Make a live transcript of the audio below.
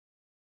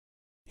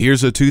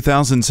Here's a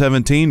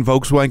 2017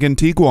 Volkswagen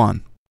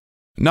Tiguan.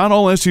 Not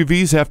all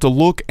SUVs have to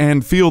look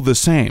and feel the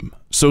same,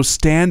 so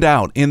stand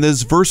out in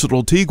this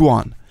versatile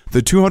Tiguan.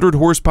 The 200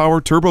 horsepower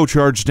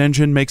turbocharged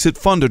engine makes it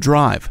fun to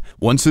drive.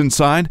 Once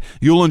inside,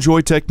 you'll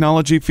enjoy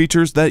technology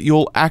features that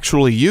you'll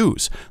actually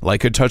use,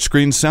 like a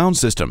touchscreen sound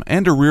system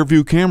and a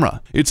rear-view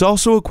camera. It's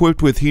also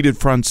equipped with heated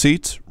front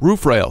seats,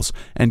 roof rails,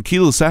 and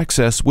keyless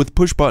access with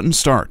push-button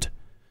start.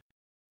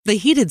 The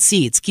heated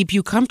seats keep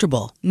you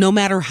comfortable, no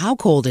matter how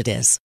cold it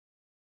is.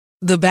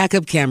 The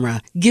backup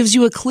camera gives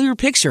you a clear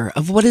picture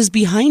of what is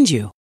behind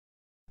you.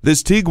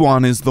 This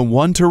Tiguan is the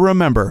one to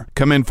remember.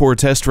 Come in for a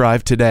test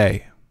drive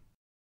today.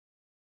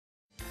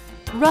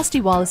 Rusty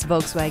Wallis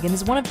Volkswagen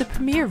is one of the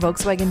premier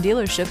Volkswagen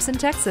dealerships in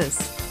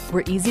Texas.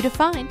 We're easy to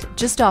find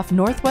just off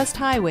Northwest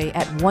Highway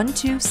at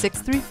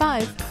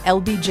 12635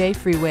 LBJ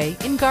Freeway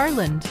in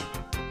Garland.